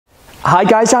Hi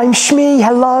guys, I'm Shmee,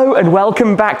 hello and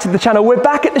welcome back to the channel. We're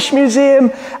back at the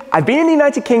Shmuseum. I've been in the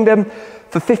United Kingdom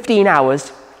for 15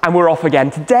 hours and we're off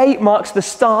again. Today marks the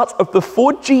start of the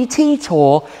Ford GT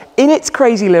tour in its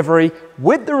crazy livery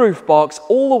with the roof box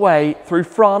all the way through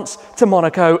France to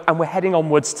Monaco, and we're heading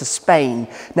onwards to Spain.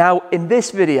 Now in this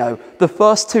video, the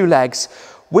first two legs,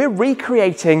 we're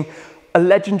recreating a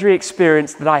legendary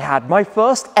experience that I had. My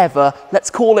first ever, let's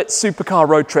call it supercar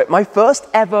road trip. My first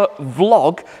ever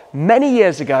vlog many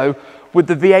years ago with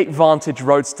the V8 Vantage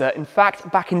Roadster. In fact,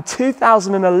 back in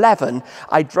 2011,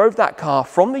 I drove that car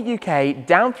from the UK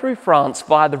down through France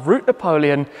via the Route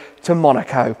Napoleon to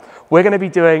Monaco. We're going to be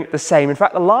doing the same. In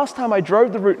fact, the last time I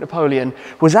drove the Route Napoleon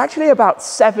was actually about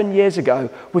 7 years ago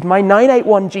with my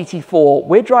 981 GT4.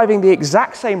 We're driving the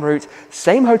exact same route,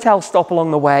 same hotel stop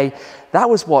along the way. That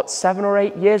was what, 7 or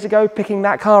 8 years ago, picking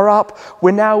that car up.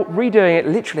 We're now redoing it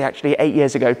literally actually 8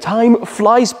 years ago. Time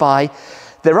flies by.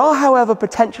 There are, however,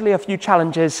 potentially a few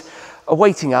challenges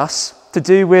awaiting us to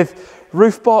do with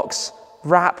roof box,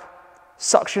 wrap,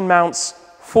 suction mounts,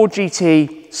 Ford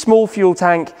GT, small fuel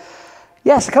tank.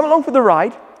 Yes, come along for the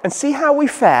ride and see how we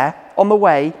fare on the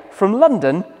way from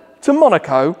London to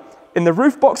Monaco in the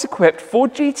roof box equipped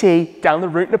Ford GT down the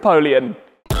Route Napoleon.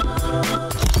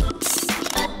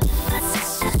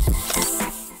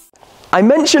 I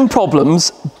mention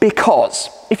problems because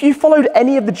if you followed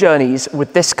any of the journeys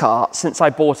with this car since I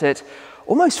bought it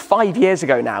almost 5 years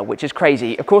ago now, which is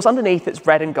crazy. Of course, underneath it's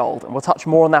red and gold, and we'll touch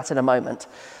more on that in a moment.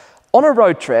 On a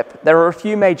road trip, there are a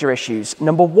few major issues.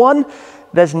 Number one,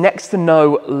 there's next to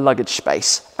no luggage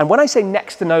space. And when I say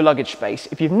next to no luggage space,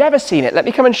 if you've never seen it, let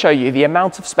me come and show you the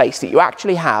amount of space that you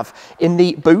actually have in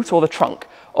the boot or the trunk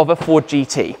of a Ford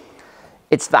GT.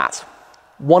 It's that.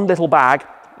 One little bag,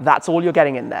 that's all you're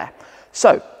getting in there.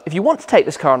 So if you want to take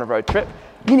this car on a road trip,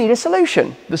 you need a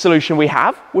solution. The solution we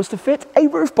have was to fit a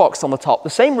roof box on the top, the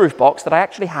same roof box that I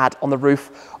actually had on the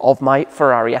roof of my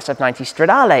Ferrari SF90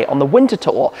 Stradale on the winter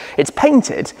tour. It's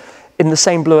painted in the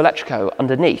same blue electrico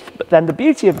underneath. But then the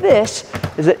beauty of this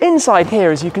is that inside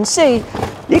here, as you can see,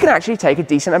 you can actually take a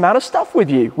decent amount of stuff with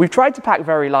you. We've tried to pack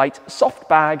very light, soft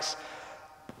bags,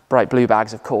 bright blue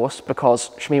bags, of course, because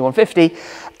Shmee 150,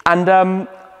 and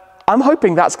I'm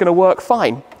hoping that's going to work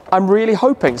fine. I'm really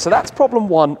hoping. So that's problem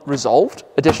one resolved,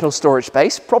 additional storage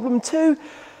space. Problem two,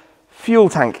 fuel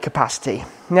tank capacity.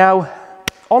 Now,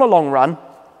 on a long run,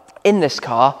 in this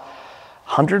car,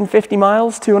 150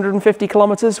 miles, 250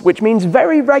 kilometers, which means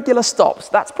very regular stops.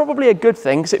 That's probably a good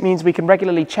thing because it means we can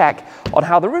regularly check on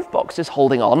how the roof box is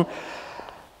holding on.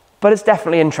 But it's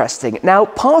definitely interesting. Now,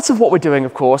 part of what we're doing,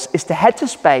 of course, is to head to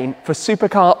Spain for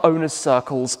Supercar Owners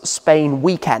Circle's Spain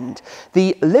weekend.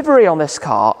 The livery on this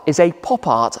car is a pop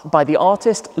art by the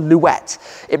artist Lhouette.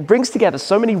 It brings together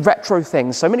so many retro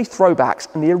things, so many throwbacks,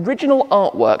 and the original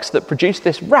artworks that produce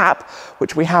this wrap,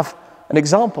 which we have an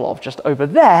example of just over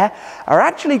there, are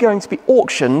actually going to be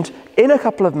auctioned in a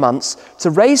couple of months to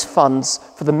raise funds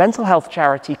for the mental health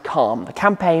charity Calm, the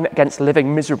campaign against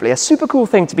living miserably. A super cool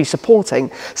thing to be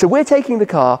supporting. So we're taking the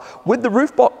car with the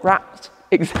roof box wrapped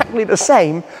exactly the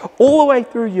same all the way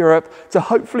through Europe to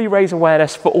hopefully raise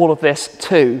awareness for all of this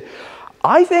too.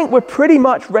 I think we're pretty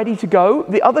much ready to go.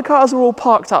 The other cars are all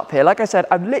parked up here. Like I said,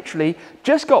 I've literally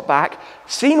just got back,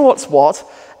 seen what's what,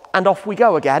 and off we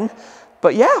go again.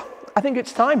 But yeah, I think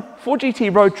it's time. Ford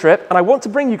GT road trip, and I want to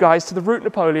bring you guys to the Route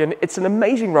Napoleon. It's an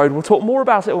amazing road. We'll talk more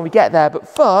about it when we get there, but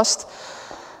first,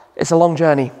 it's a long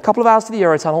journey. A couple of hours to the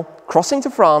Eurotunnel, crossing to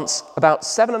France, about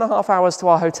 7.5 hours to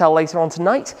our hotel later on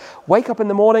tonight, wake up in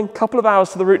the morning, couple of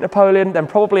hours to the Route Napoleon, then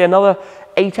probably another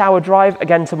 8-hour drive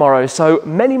again tomorrow. So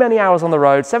many, many hours on the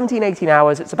road, 17, 18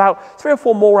 hours. It's about 3 or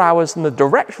 4 more hours than the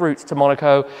direct route to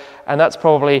Monaco, and that's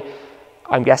probably,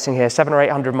 I'm guessing here, 700 or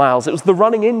 800 miles. It was the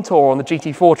running in tour on the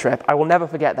GT4 trip. I will never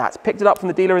forget that. Picked it up from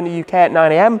the dealer in the UK at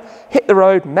 9 AM, hit the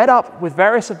road, met up with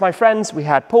various of my friends. We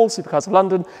had Paul, Supercars of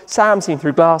London, Sam, Seen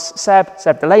Through Glass,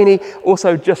 Seb Delaney,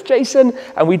 also just Jason,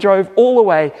 and we drove all the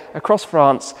way across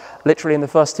France, literally in the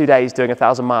first 2 days, doing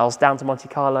 1,000 miles down to Monte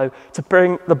Carlo to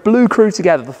bring the Blue Crew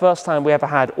together. The first time we ever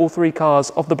had all 3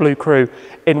 cars of the Blue Crew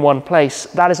in one place.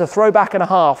 That is a throwback and a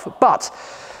half, but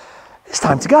it's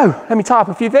time to go. Let me tie up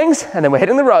a few things and then we're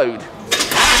hitting the road.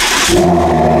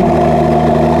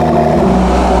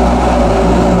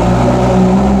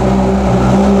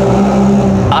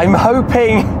 I'm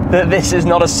hoping that this is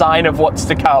not a sign of what's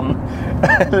to come.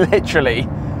 Literally,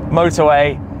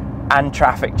 motorway and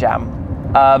traffic jam.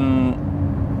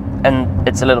 And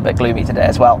it's a little bit gloomy today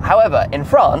as well. However, in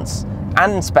France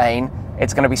and in Spain,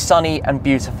 it's going to be sunny and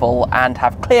beautiful and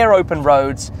have clear open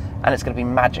roads, and it's going to be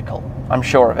magical. I'm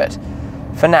sure of it.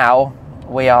 For now,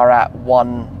 we are at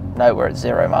 1 No, we're at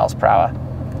 0 miles per hour.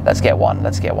 Let's get one,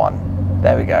 let's get one.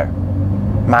 There we go.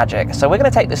 Magic. So we're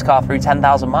going to take this car through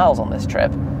 10,000 miles on this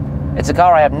trip. It's a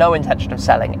car I have no intention of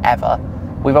selling ever.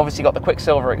 We've obviously got the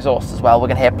Quicksilver exhaust as well. We're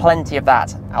going to hear plenty of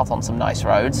that out on some nice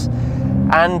roads.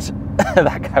 And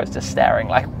that guy was just staring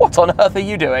like, what on earth are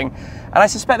you doing? And I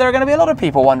suspect there are going to be a lot of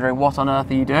people wondering, what on earth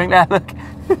are you doing there? Look.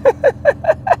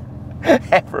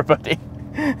 Everybody.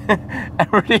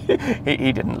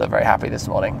 He didn't look very happy this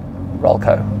morning.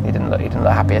 Rolco. He didn't look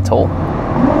happy at all.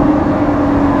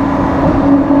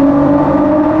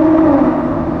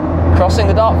 Crossing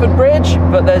the Dartford Bridge,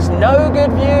 but there's no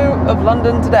good view of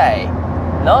London today.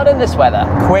 Not in this weather.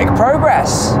 Quick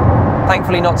progress.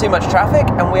 Thankfully not too much traffic,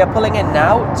 and we are pulling in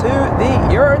now to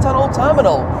the Eurotunnel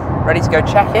terminal, ready to go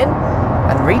check in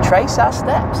and retrace our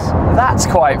steps. That's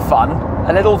quite fun.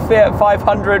 A little Fiat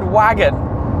 500 wagon.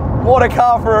 What a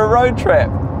car for a road trip.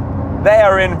 They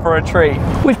are in for a treat.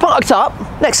 We've parked up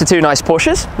next to two nice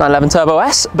Porsches, 911 Turbo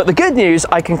S, but the good news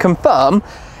I can confirm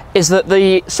is that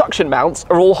the suction mounts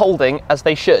are all holding as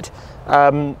they should,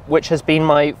 which has been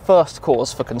my first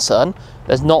cause for concern.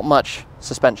 There's not much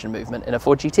suspension movement in a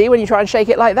Ford GT when you try and shake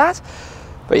it like that.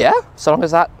 But yeah, so long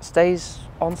as that stays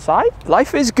on side,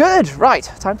 life is good. Right,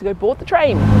 time to go board the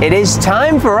train. It is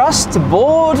time for us to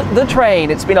board the train.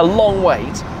 It's been a long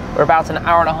wait. We're about an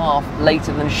hour and a half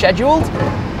later than scheduled.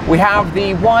 We have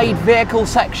the wide vehicle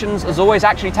sections, as always,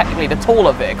 actually technically the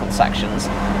taller vehicle sections,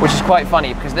 which is quite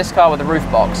funny because this car with the roof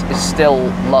box is still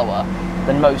lower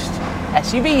than most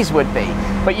SUVs would be.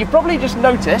 But you've probably just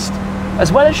noticed,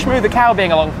 as well as Shmoo the Cow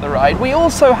being along for the ride, we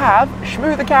also have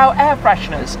Shmoo the Cow air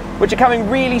fresheners, which are coming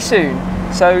really soon.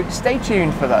 So stay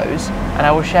tuned for those, and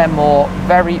I will share more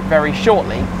very, very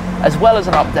shortly, as well as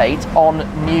an update on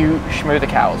new Shmoo the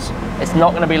Cows. It's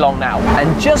not going to be long now.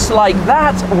 And just like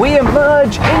that, we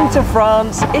emerge into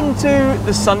France, into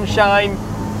the sunshine.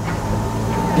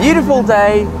 Beautiful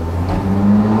day.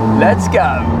 Let's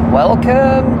go.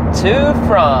 Welcome to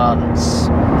France.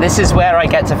 This is where I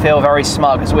get to feel very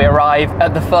smug as we arrive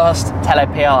at the first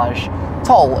télépéage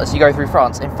toll as you go through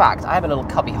France. In fact, I have a little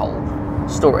cubbyhole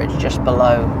storage just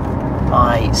below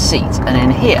my seat. And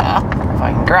in here, if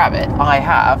I can grab it, I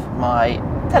have my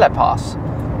telepass,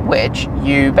 which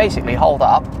you basically hold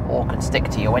up or can stick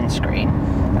to your windscreen.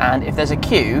 And if there's a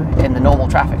queue in the normal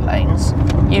traffic lanes,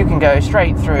 you can go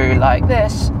straight through like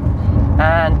this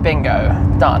and bingo,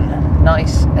 done.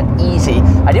 Nice and easy.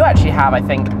 I do actually have, I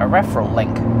think, a referral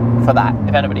link for that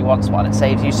if anybody wants one. It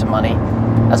saves you some money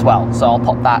as well. So I'll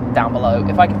pop that down below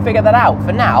if I can figure that out.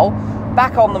 For now,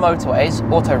 back on the motorways,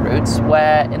 auto routes,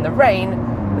 where in the rain,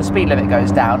 the speed limit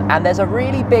goes down, and there's a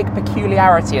really big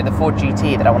peculiarity of the Ford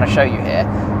GT that I want to show you here.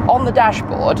 On the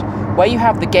dashboard, where you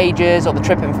have the gauges or the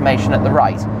trip information at the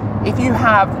right, if you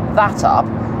have that up,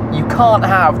 you can't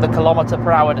have the kilometre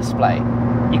per hour display.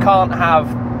 You can't have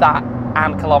that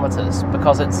and kilometres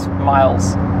because it's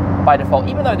miles by default,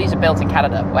 even though these are built in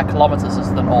Canada, where kilometres is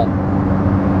the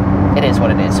norm. It is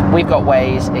what it is. We've got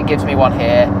Waze, it gives me one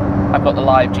here. I've got the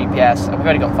live GPS, and we've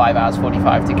only got 5 hours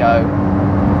 45 to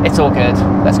go. It's all good,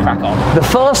 let's crack on. The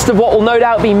first of what will no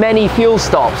doubt be many fuel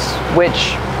stops,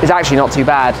 which is actually not too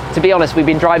bad. To be honest, we've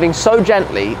been driving so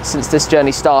gently since this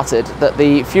journey started that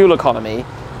the fuel economy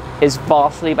is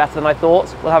vastly better than I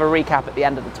thought. We'll have a recap at the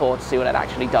end of the tour to see what it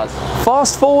actually does.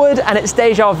 Fast forward and it's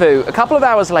deja vu. A couple of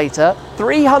hours later,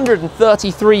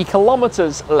 333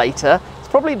 kilometers later, it's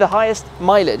probably the highest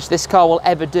mileage this car will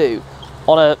ever do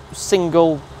on a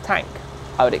single tank,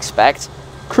 I would expect.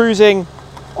 Cruising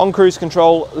on cruise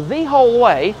control the whole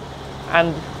way, and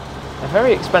a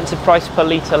very expensive price per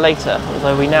litre later,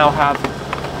 although we now have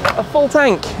a full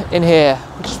tank in here,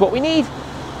 which is what we need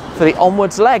for the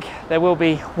onwards leg. There will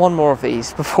be one more of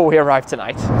these before we arrive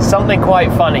tonight. Something quite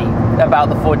funny about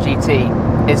the Ford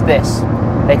GT is this.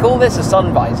 They call this a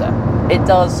sun visor. It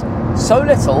does so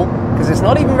little because it's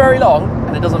not even very long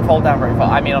and it doesn't fold down very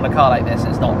far. I mean, on a car like this,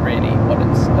 it's not really what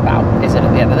it's about, is it,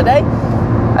 at the end of the day?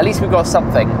 At least we've got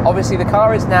something. Obviously the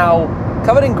car is now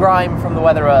covered in grime from the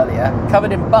weather earlier,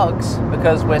 covered in bugs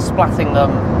because we're splatting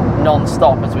them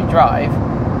non-stop as we drive,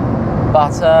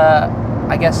 but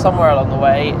I guess somewhere along the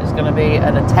way is going to be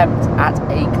an attempt at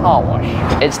a car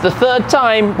wash. It's the third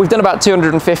time. We've done about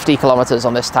 250 kilometers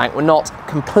on this tank. We're not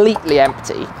completely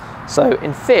empty, so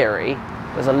in theory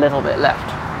there's a little bit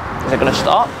left. Is it going to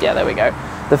start? Yeah, there we go.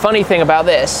 The funny thing about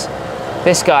this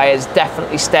guy is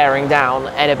definitely staring down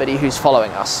anybody who's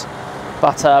following us.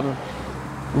 But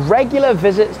regular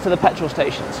visits to the petrol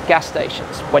stations, gas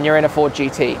stations, when you're in a Ford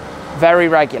GT, very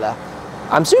regular.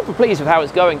 I'm super pleased with how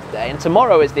it's going today, and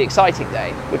tomorrow is the exciting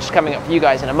day, which is coming up for you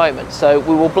guys in a moment. So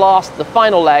we will blast the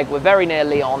final leg. We're very near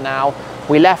Lyon now.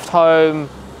 We left home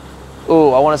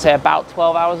I want to say about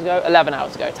 12 hours ago, 11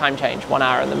 hours ago, time change, 1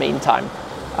 hour in the meantime.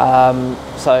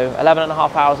 So 11 and a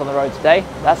half hours on the road today.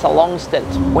 That's a long stint.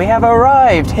 We have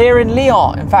arrived here in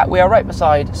Lyon. In fact, we are right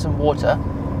beside some water.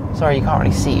 Sorry, you can't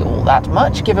really see all that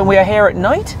much given we are here at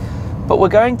night, but we're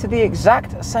going to the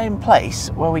exact same place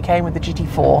where we came with the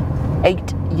GT4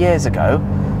 8 years ago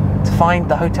to find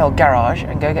the hotel garage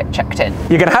and go get checked in.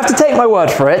 You're gonna have to take my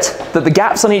word for it that the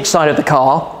gaps on each side of the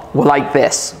car were like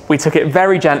this. We took it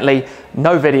very gently,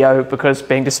 no video, because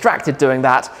being distracted doing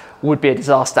that would be a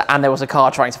disaster, and there was a car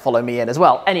trying to follow me in as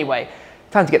well. Anyway,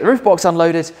 time to get the roof box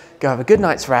unloaded, go have a good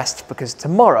night's rest, because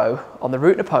tomorrow on the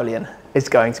Route Napoleon is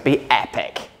going to be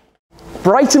epic.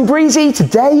 Bright and breezy,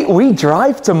 today we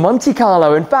drive to Monte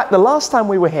Carlo. In fact, the last time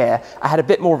we were here, I had a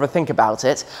bit more of a think about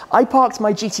it. I parked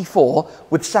my GT4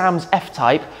 with Sam's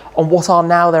F-Type on what are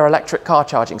now their electric car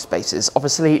charging spaces.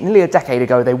 Obviously, nearly a decade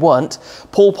ago they weren't.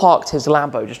 Paul parked his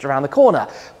Lambo just around the corner.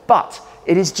 But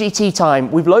it is GT time.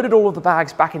 We've loaded all of the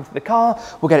bags back into the car.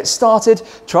 We'll get it started,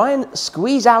 try and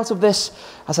squeeze out of this,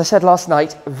 as I said last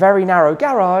night, very narrow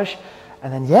garage.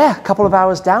 And then, yeah, a couple of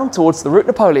hours down towards the Route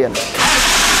Napoleon.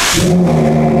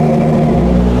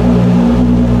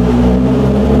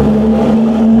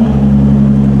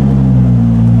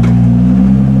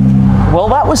 Well,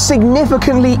 that was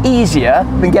significantly easier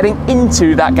than getting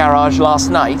into that garage last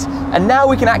night, and now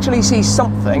we can actually see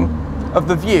something of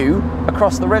the view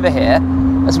across the river here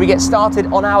as we get started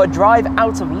on our drive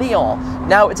out of Lyon.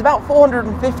 Now, it's about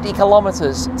 450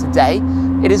 kilometers today.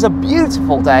 It is a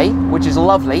beautiful day, which is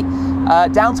lovely,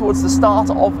 down towards the start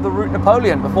of the Route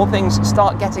Napoleon before things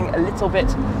start getting a little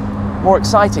bit more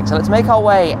exciting. So let's make our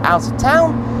way out of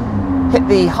town, hit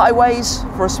the highways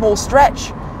for a small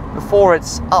stretch before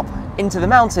it's up into the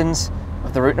mountains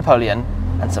of the Route Napoleon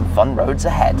and some fun roads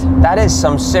ahead. That is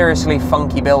some seriously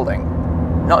funky building.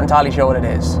 Not entirely sure what it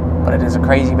is, but it is a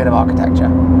crazy bit of architecture.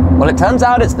 Well, it turns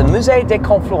out it's the Musée des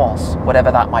Confluences,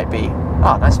 whatever that might be.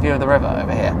 Ah, nice view of the river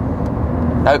over here.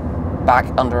 Nope, back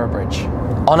under a bridge.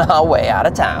 On our way out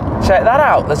of town. Check that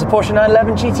out, there's a Porsche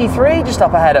 911 GT3 just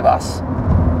up ahead of us.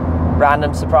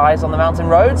 Random surprise on the mountain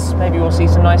roads. Maybe we'll see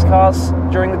some nice cars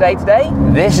during the day today.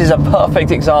 This is a perfect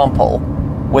example,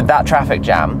 with that traffic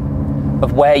jam,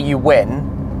 of where you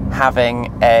win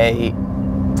having a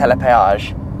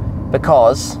télépéage,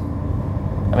 because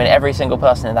I mean, every single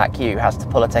person in that queue has to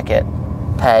pull a ticket,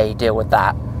 pay, deal with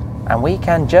that, and we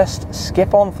can just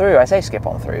skip on through. I say skip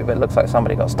on through, but it looks like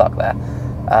somebody got stuck there.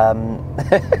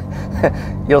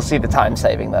 You'll see the time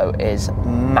saving though is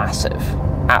massive,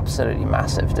 absolutely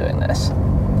massive doing this.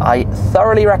 I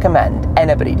thoroughly recommend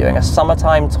anybody doing a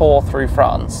summertime tour through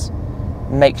France,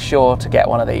 make sure to get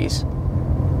one of these.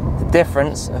 The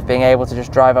difference of being able to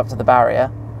just drive up to the barrier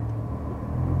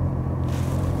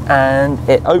and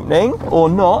it opening or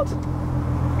not,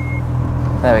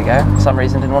 there we go, for some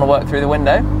reason didn't want to work through the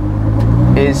window,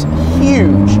 is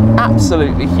huge,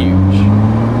 absolutely huge.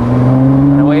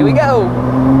 And away we go.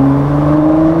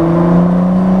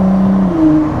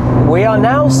 We are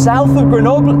now south of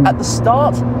Grenoble at the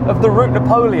start of the Route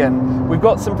Napoleon. We've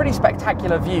got some pretty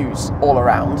spectacular views all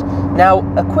around. Now,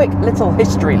 a quick little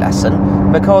history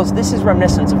lesson, because this is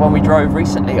reminiscent of when we drove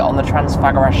recently on the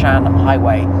Transfăgărășan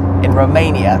highway in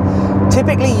Romania.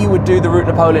 Typically, you would do the Route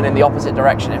Napoleon in the opposite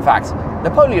direction. In fact,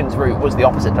 Napoleon's route was the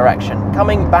opposite direction,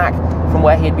 coming back from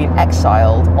where he had been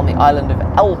exiled on the island of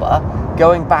Elba,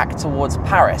 going back towards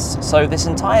Paris. So this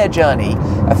entire journey,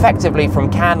 effectively from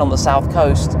Cannes on the south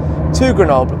coast to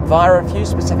Grenoble via a few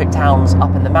specific towns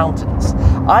up in the mountains.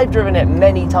 I've driven it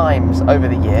many times over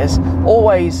the years,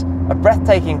 always a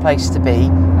breathtaking place to be,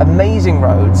 amazing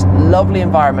roads, lovely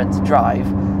environment to drive.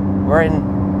 We're in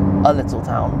a little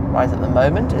town right at the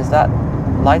moment. Is that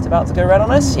light about to go red on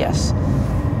us? Yes.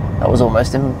 That was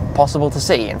almost impossible to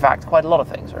see. In fact, quite a lot of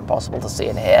things are impossible to see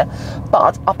in here.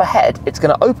 But up ahead, it's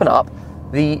going to open up.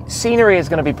 The scenery is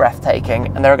going to be breathtaking,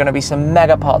 and there are going to be some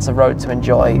mega parts of road to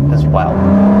enjoy as well.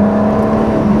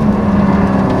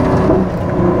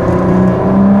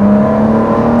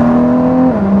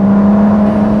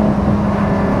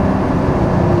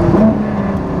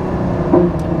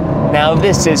 Now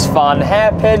this is fun,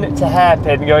 hairpin to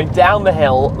hairpin, going down the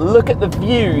hill. Look at the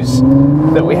views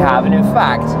that we have, and in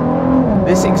fact,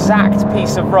 this exact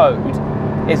piece of road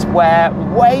is where,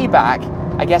 way back,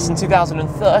 I guess in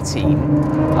 2013,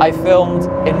 I filmed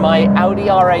in my Audi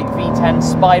R8 V10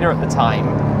 Spider at the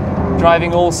time,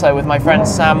 driving also with my friend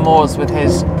Sam Moores with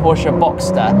his Porsche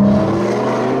Boxster.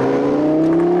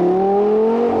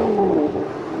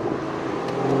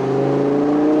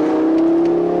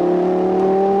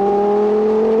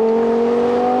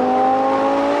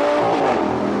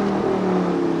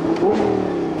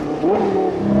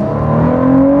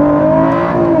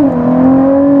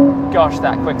 gosh,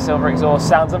 that Quicksilver exhaust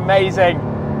sounds amazing.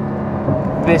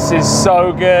 This is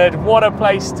so good. What a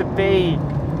place to be.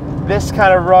 This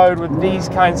kind of road with these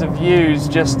kinds of views,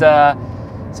 just,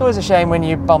 it's always a shame when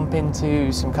you bump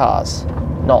into some cars.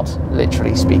 Not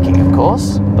literally speaking, of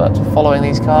course, but following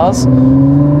these cars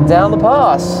down the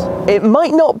pass. It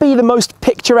might not be the most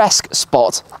picturesque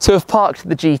spot to have parked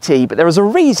the GT, but there is a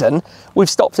reason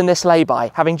we've stopped in this lay-by,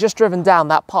 having just driven down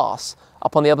that pass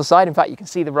up on the other side. In fact, you can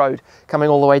see the road coming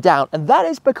all the way down, and that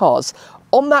is because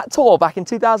on that tour back in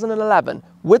 2011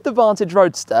 with the Vantage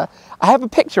Roadster, I have a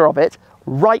picture of it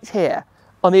right here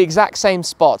on the exact same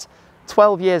spot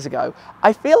 12 years ago.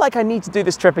 I feel like I need to do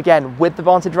this trip again with the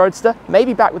Vantage Roadster,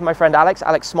 maybe back with my friend Alex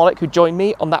Smolik, who joined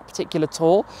me on that particular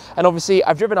tour. And obviously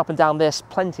I've driven up and down this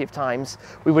plenty of times.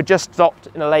 We were just stopped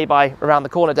in a lay-by around the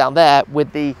corner down there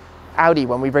with the Audi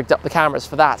when we rigged up the cameras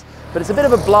for that. But it's a bit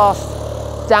of a blast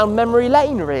down memory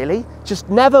lane, really. Just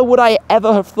never would I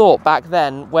ever have thought back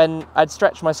then, when I'd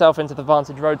stretched myself into the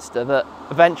Vantage Roadster, that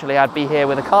eventually I'd be here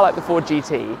with a car like the Ford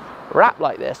GT, wrapped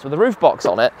like this with a roof box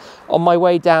on it, on my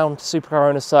way down to Supercar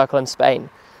Owners Circle in Spain.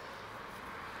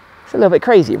 It's a little bit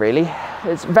crazy, really.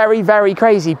 It's very, very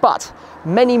crazy, but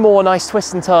many more nice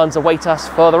twists and turns await us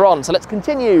further on, so let's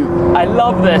continue. I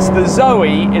love this. The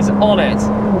Zoe is on it.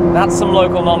 That's some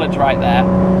local knowledge right there.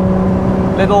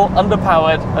 Little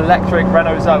underpowered electric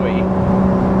Renault Zoe,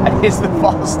 and is the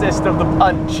fastest of the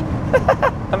bunch.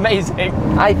 Amazing.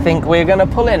 I think we're gonna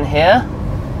pull in here.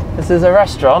 This is a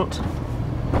restaurant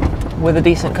with a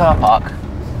decent car park.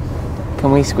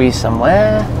 Can we squeeze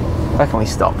somewhere? Where can we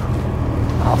stop?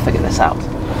 I'll figure this out.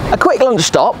 A quick lunch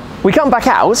stop. We come back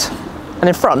out, and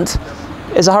in front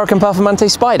is a Huracan Performante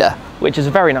Spider, which is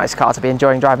a very nice car to be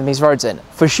enjoying driving these roads in,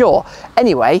 for sure.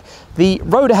 Anyway, the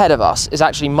road ahead of us is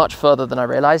actually much further than I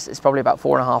realized. It's probably about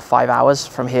 4.5, 5 hours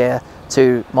from here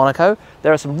to Monaco.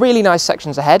 There are some really nice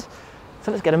sections ahead,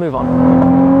 so let's get a move on.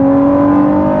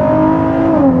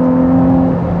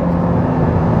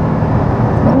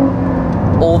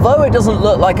 Although it doesn't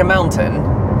look like a mountain,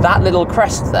 that little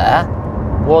crest there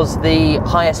was the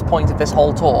highest point of this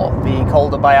whole tour, the Col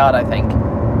de Bayard, I think,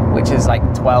 which is like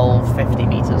 1250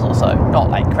 meters or so. Not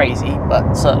like crazy,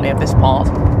 but certainly of this part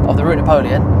of the Route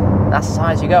Napoleon, that's as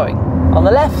high as you're going. On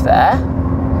the left there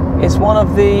is one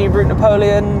of the Route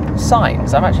Napoleon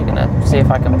signs. I'm actually gonna see if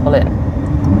I can pull in.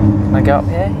 Can I go up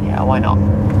here? Yeah, why not?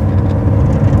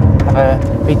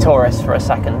 Be tourist for a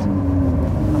second.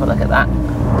 Have a look at that.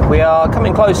 We are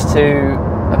coming close to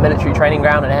a military training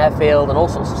ground, an airfield, and all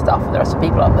sorts of stuff. There are some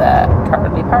people up there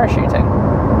currently parachuting.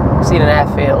 I've seen an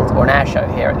airfield or an air show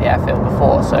here at the airfield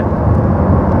before, so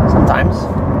sometimes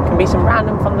there can be some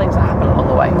random fun things that happen along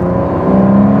the way.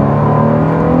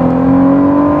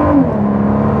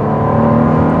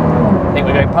 I think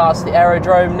we're going past the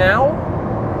aerodrome now,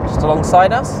 just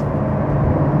alongside us. A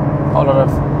whole lot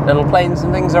of little planes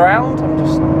and things around. I'm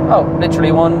just, oh,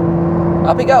 literally one.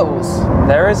 Up it goes.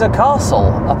 There is a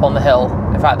castle up on the hill.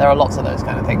 In fact, there are lots of those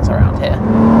kind of things around here.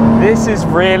 This is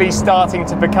really starting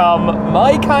to become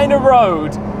my kind of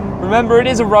road. Remember, it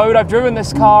is a road. I've driven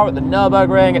this car at the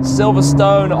Nürburgring, at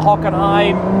Silverstone, at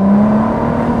Hockenheim.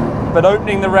 But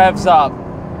opening the revs up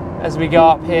as we go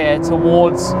up here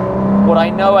towards what I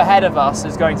know ahead of us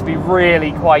is going to be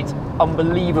really quite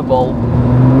unbelievable.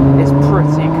 It's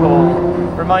pretty cool.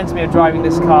 Reminds me of driving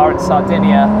this car in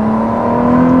Sardinia.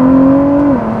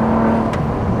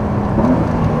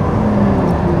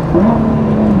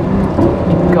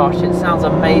 Gosh, it sounds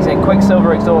amazing.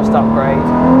 Quicksilver exhaust upgrade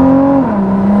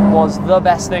was the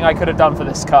best thing I could have done for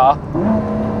this car.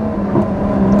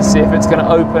 Let's see if it's going to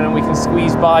open and we can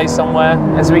squeeze by somewhere.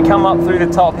 As we come up through the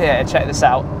top here, check this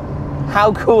out.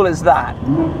 How cool is that?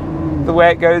 The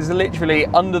way it goes literally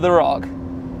under the rock.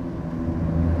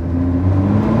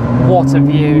 What a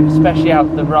view, especially out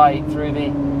to the right through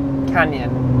the canyon.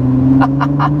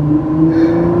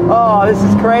 Oh, this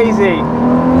is crazy.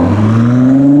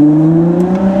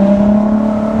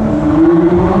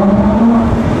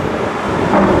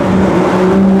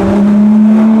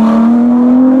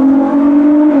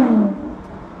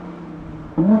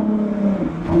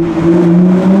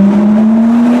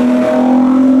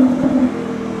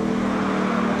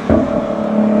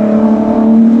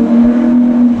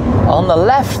 On the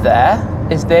left there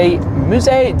is the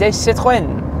Musée des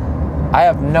Citroën. I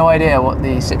have no idea what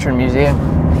the Citroën Museum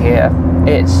here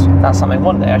is. That's something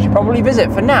one day I should probably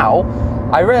visit. For now,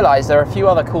 I realise there are a few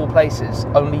other cool places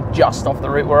only just off the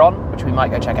route we're on, which we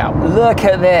might go check out. Look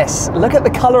at this. Look at the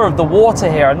colour of the water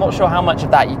here. I'm not sure how much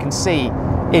of that you can see.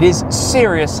 It is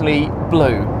seriously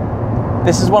blue.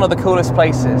 This is one of the coolest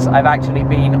places I've actually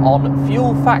been on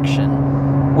Fuel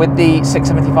Faction with the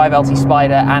 675 LT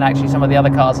Spider and actually some of the other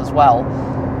cars as well.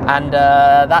 And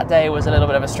that day was a little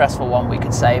bit of a stressful one, we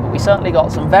could say, but we certainly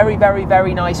got some very, very,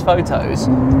 very nice photos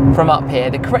from up here.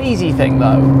 The crazy thing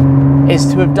though is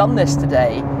to have done this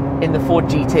today in the Ford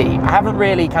GT. I haven't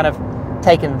really kind of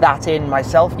taken that in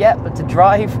myself yet, but to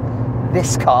drive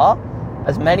this car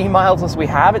as many miles as we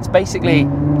have, it's basically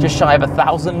just shy of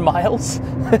 1,000 miles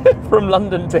from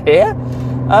London to here.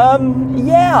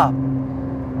 Yeah,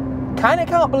 kind of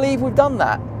can't believe we've done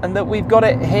that and that we've got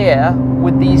it here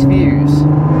with these views.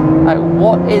 Like,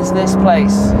 what is this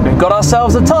place? We've got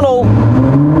ourselves a tunnel.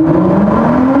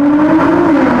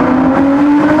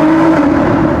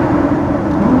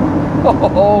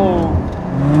 Oh.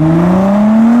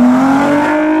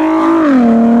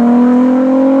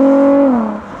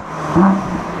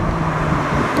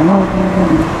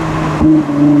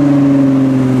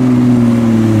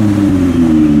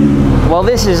 Well,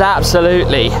 this is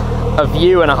absolutely a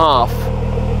view and a half.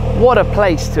 What a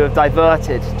place to have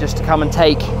diverted just to come and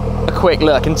take a quick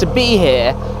look and to be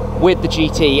here with the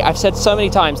GT. I've said so many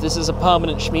times this is a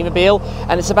permanent Shmeemobile,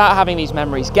 and it's about having these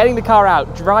memories, getting the car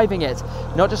out, driving it,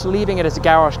 not just leaving it as a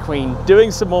garage queen,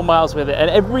 doing some more miles with it, and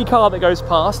every car that goes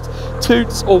past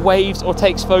toots or waves or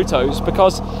takes photos,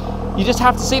 because you just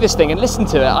have to see this thing and listen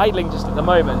to it idling just at the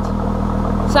moment.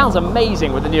 It sounds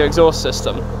amazing with the new exhaust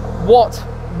system. What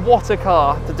a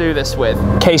car to do this with.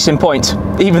 Case in point,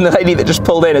 even the lady that just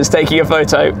pulled in is taking a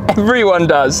photo. Everyone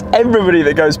does. Everybody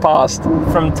that goes past.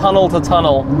 From tunnel to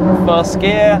tunnel. First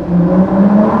gear.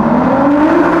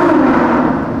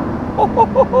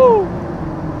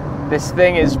 This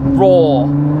thing is raw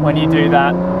when you do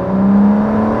that.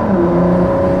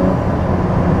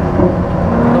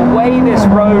 The way this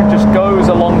road just goes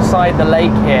alongside the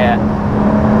lake here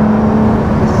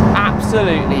is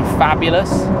absolutely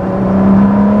fabulous.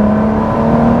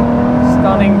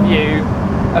 Stunning view,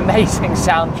 amazing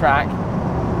soundtrack.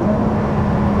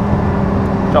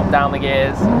 Drop down the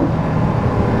gears,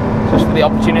 just for the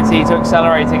opportunity to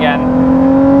accelerate again.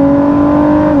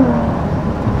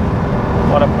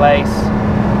 What a place.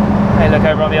 Hey, look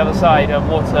over on the other side, a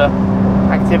water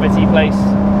activity place.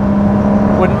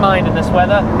 Wouldn't mind in this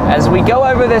weather. As we go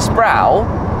over this brow,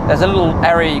 there's a little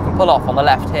area you can pull off on the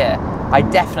left here. I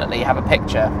definitely have a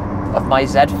picture of my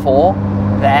Z4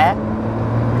 there.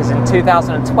 Because in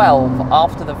 2012,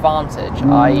 after the Vantage,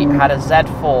 I had a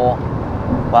Z4,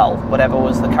 well, whatever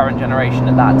was the current generation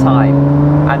at that time,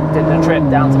 and did a trip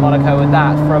down to Monaco with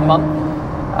that for a month.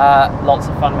 Lots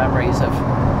of fun memories of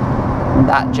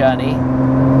that journey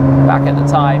back at the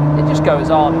time. It just goes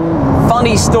on.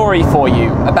 Funny story for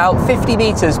you, about 50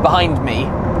 meters behind me,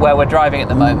 where we're driving at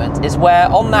the moment, is where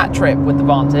on that trip with the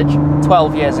Vantage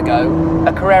 12 years ago,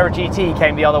 a Carrera GT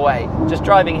came the other way. Just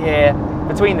driving here,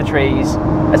 between the trees,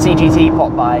 a CGT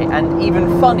popped by, and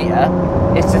even funnier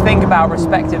is to think about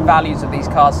respective values of these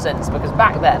cars since, because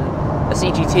back then a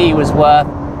CGT was worth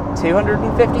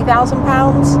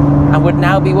 £250,000 and would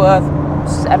now be worth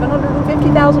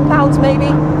 £750,000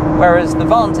 maybe, whereas the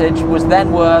Vantage was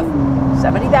then worth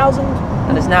 £70,000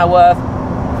 and is now worth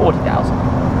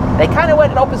 £40,000. They kind of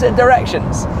went in opposite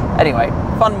directions. Anyway,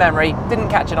 fun memory, didn't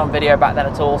catch it on video back then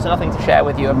at all, so nothing to share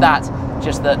with you of that.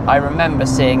 Just that I remember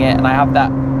seeing it and I have that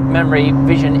memory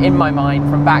vision in my mind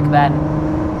from back then,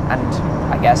 and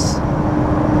I guess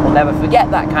we'll never forget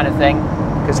that kind of thing,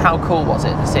 because how cool was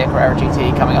it to see a Carrera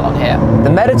GT coming along here. The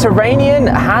Mediterranean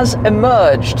has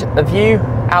emerged, a view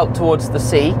out towards the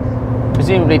sea.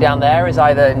 Presumably down there is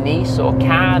either Nice or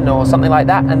Cannes or something like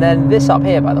that, and then this up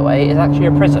here, by the way, is actually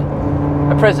a prison.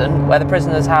 A prison where the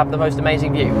prisoners have the most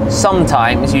amazing view.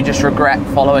 Sometimes you just regret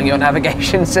following your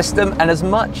navigation system, and as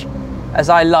much as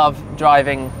I love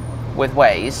driving with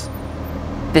Waze,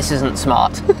 this isn't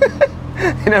smart.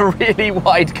 In a really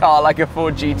wide car like a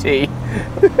Ford GT.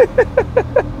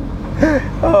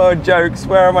 Oh, jokes,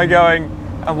 where am I going?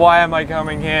 And why am I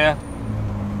coming here?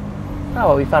 Oh,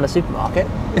 well, we found a supermarket,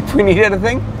 if we need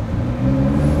anything.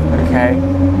 Okay,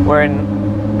 we're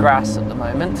in grass at the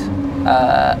moment.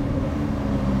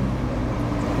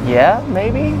 Yeah,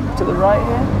 maybe to the right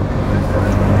here.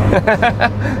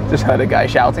 Just heard a guy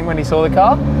shouting when he saw the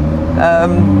car.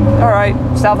 All right,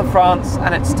 south of France,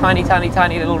 and it's tiny, tiny,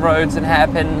 tiny little roads and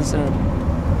hairpins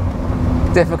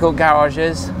and difficult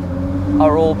garages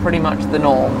are all pretty much the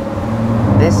norm.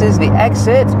 This is the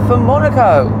exit for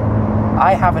Monaco.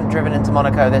 I haven't driven into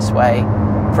Monaco this way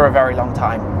for a very long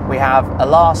time. We have a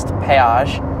last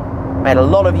péage, made a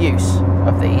lot of use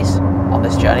of these on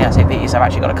this journey. I say these, I've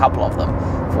actually got a couple of them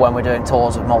for when we're doing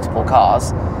tours with multiple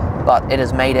cars, but it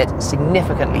has made it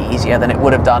significantly easier than it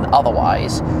would have done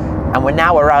otherwise. And we're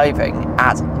now arriving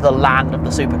at the land of the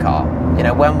supercar. You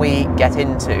know, when we get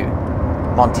into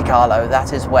Monte Carlo,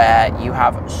 that is where you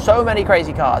have so many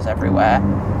crazy cars everywhere.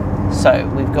 So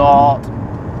we've got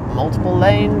multiple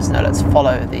lanes. Now let's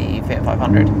follow the Fiat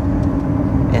 500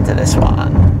 into this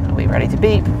one. Are we ready to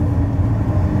beep?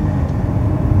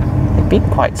 They beep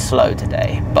quite slow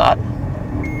today, but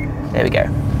there we go.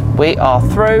 We are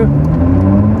through,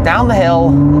 down the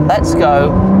hill. Let's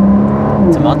go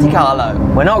to Monte Carlo.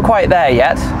 We're not quite there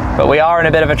yet, but we are in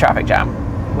a bit of a traffic jam,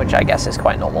 which I guess is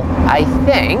quite normal. I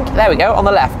think, there we go, on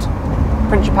the left.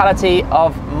 Principality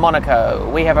of Monaco.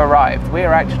 We have arrived. We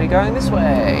are actually going this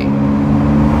way.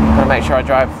 Gotta make sure I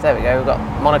drive, there we go, we've got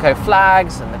Monaco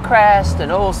flags and the crest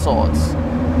and all sorts.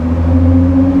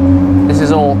 This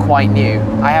is all quite new.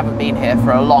 I haven't been here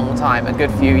for a long time, a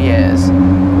good few years,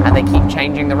 and they keep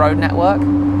changing the road network.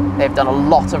 They've done a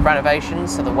lot of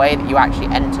renovations, so the way that you actually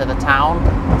enter the town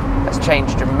has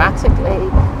changed dramatically.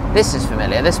 This is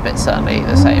familiar, this bit's certainly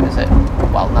the same, is it?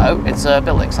 Well, no, it's a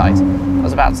building site. I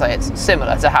was about to say it's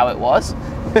similar to how it was.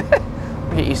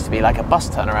 It used to be like a bus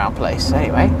turnaround place.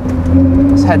 Anyway,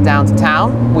 let's head down to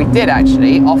town. We did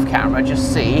actually, off camera,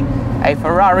 just see a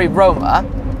Ferrari Roma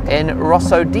in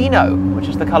Rosso Dino, which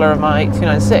is the colour of my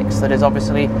 296 that is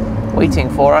obviously waiting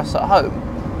for us at home.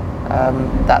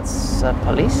 That's a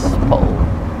police pole.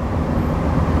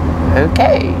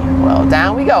 Okay, well,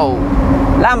 down we go.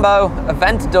 Lambo,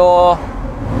 Aventador,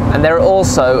 and there are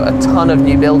also a ton of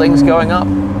new buildings going up.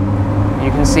 You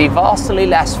can see vastly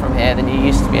less from here than you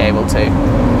used to be able to.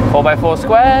 4x4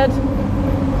 squared.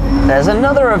 There's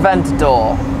another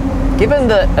Aventador. Given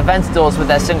that Aventadors with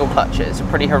their single clutches are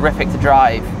pretty horrific to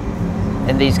drive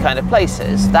in these kind of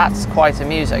places, that's quite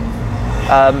amusing.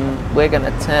 We're going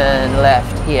to turn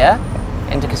left here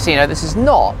into Casino. This is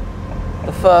not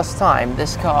the first time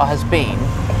this car has been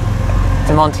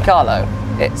to Monte Carlo.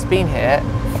 It's been here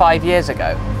 5 years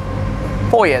ago.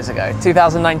 4 years ago,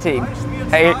 2019.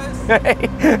 Hey,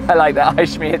 I like that. Hi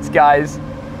Shmee, it's guys.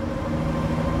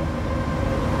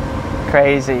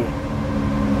 Crazy.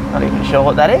 Not even sure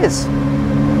what that is.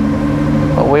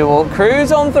 But we will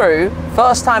cruise on through.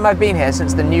 First time I've been here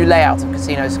since the new layout of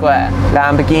Casino Square.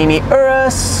 Lamborghini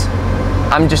Urus.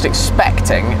 I'm just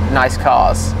expecting nice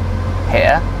cars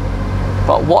here.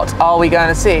 But what are we going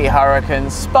to see? Hurricane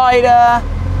Spider.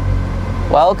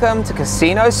 Welcome to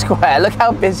Casino Square. Look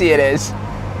how busy it is.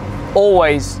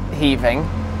 Always heaving.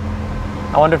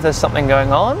 I wonder if there's something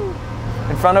going on.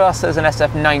 In front of us there's an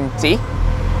SF90.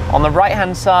 On the right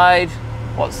hand side,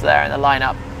 what's there in the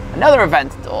lineup? Another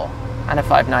Aventador and a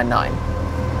 599.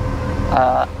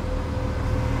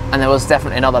 And there was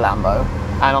definitely another Lambo.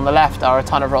 And on the left are a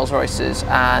ton of Rolls Royces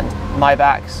and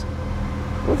Maybachs.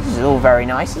 Well, this is all very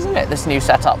nice, isn't it? This new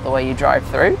setup, the way you drive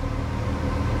through.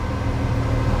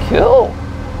 Cool.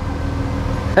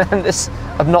 And this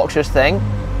obnoxious thing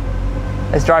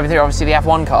is driving through. Obviously the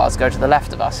F1 cars go to the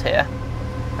left of us here,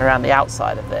 around the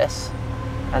outside of this.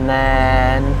 And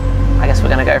then I guess we're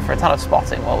going to go for a ton of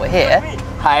spotting while we're here.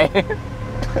 Hi.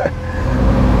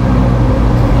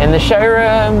 In the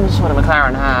showrooms, what do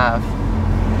McLaren have?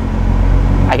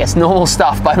 I guess normal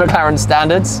stuff by McLaren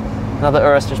standards. Another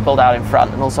Urus just pulled out in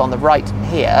front, and also on the right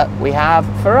here we have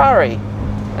Ferrari.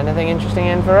 Anything interesting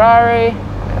in Ferrari?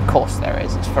 I mean, of course there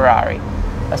is, it's Ferrari.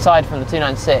 Aside from the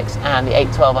 296 and the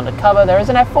 812 undercover, there is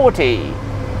an F40.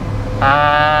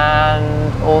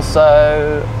 And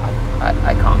also,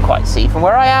 I can't quite see from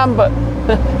where I am, but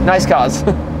nice cars.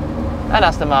 An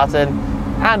Aston Martin,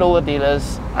 and all the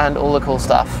dealers, and all the cool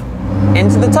stuff.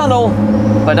 Into the tunnel,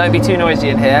 but don't be too noisy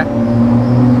in here,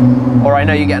 or I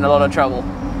know you get in a lot of trouble.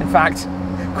 In fact,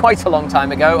 quite a long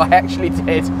time ago, I actually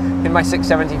did in my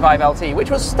 675 LT, which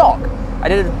was stock. I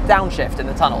did a downshift in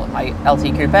the tunnel in my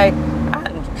LT Coupe,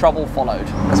 and trouble followed.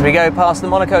 As we go past the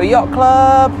Monaco Yacht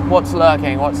Club, what's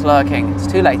lurking, what's lurking? It's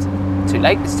too late. Too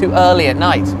late? It's too early at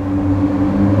night.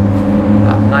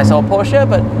 Nice old Porsche,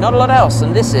 but not a lot else.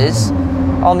 And this is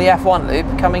on the F1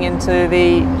 loop coming into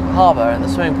the harbour and the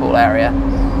swimming pool area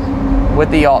with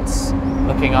the yachts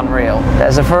looking unreal.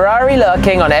 There's a Ferrari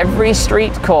lurking on every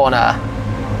street corner.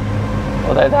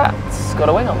 Although that's got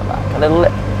a wing on the back, a little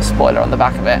lip spoiler on the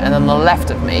back of it. And on the left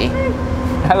of me,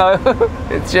 hello,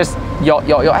 it's just yacht,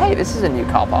 yacht, yacht. Hey, this is a new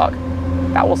car park.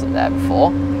 That wasn't there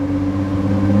before.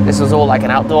 This was all like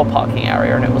an outdoor parking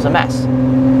area and it was a mess.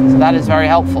 So that is very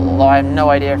helpful, although I have no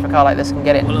idea if a car like this can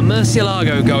get in. Well, a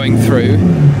Murcielago going through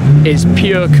is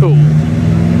pure cool.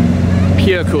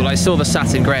 Pure cool. I saw the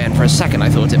satin grey and for a second I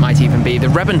thought it might even be the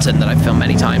Rebenton that I've filmed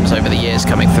many times over the years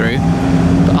coming through.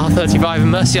 The R35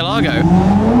 and Murcielago.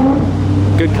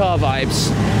 Good car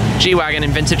vibes. G-Wagon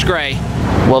in vintage grey.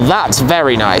 Well, that's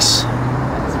very nice.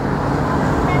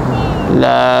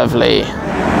 Lovely.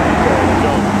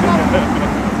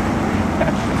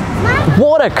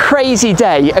 What a crazy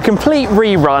day, a complete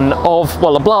rerun of,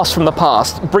 well, a blast from the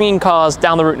past, bringing cars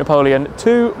down the Route Napoleon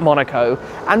to Monaco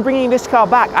and bringing this car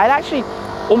back. I'd actually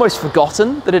almost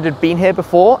forgotten that it had been here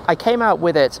before. I came out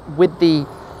with it with the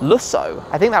Lusso.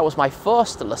 I think that was my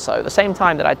first Lusso, the same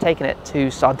time that I'd taken it to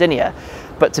Sardinia.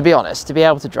 But to be honest, to be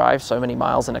able to drive so many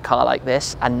miles in a car like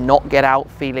this and not get out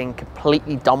feeling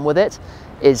completely done with it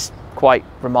is quite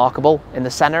remarkable. In the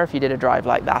center, if you did a drive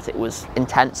like that, it was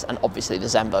intense, and obviously the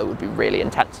Zenvo would be really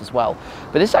intense as well.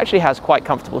 But this actually has quite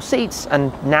comfortable seats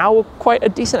and now quite a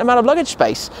decent amount of luggage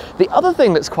space. The other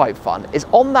thing that's quite fun is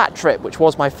on that trip, which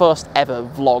was my first ever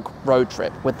vlog road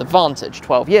trip with the Vantage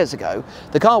 12 years ago,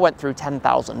 the car went through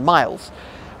 10,000 miles.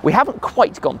 We haven't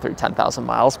quite gone through 10,000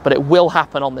 miles, but it will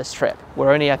happen on this trip.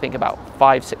 We're only, I think, about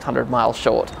 500-600 miles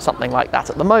short, something like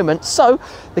that at the moment. So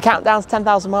the countdown's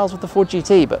 10,000 miles with the Ford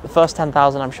GT, but the first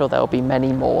 10,000, I'm sure there will be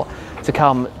many more to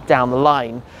come down the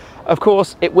line. Of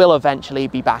course, it will eventually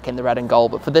be back in the red and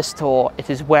gold, but for this tour, it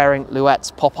is wearing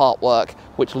Lhouette's pop artwork,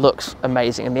 which looks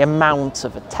amazing, and the amount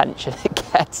of attention it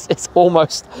gets, it's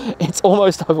almost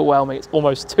overwhelming. It's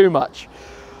almost too much.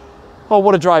 Oh,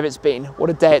 what a drive it's been, what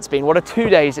a day it's been, what a 2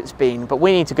 days it's been, but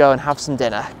we need to go and have some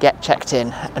dinner, get checked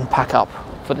in and pack up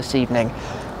for this evening.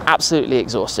 Absolutely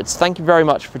exhausted. So thank you very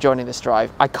much for joining this drive.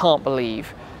 I can't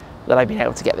believe that I've been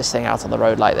able to get this thing out on the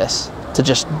road like this, to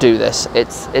just do this.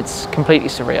 It's completely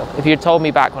surreal. If you had told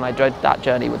me back when I did that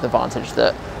journey with the Vantage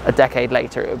that a decade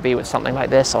later it would be with something like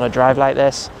this, on a drive like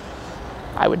this,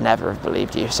 I would never have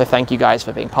believed you. So thank you guys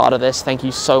for being part of this. Thank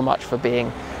you so much for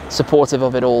being supportive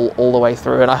of it all the way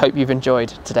through, and I hope you've enjoyed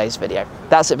today's video.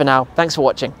 That's it for now. Thanks for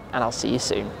watching, and I'll see you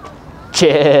soon.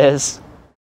 Cheers.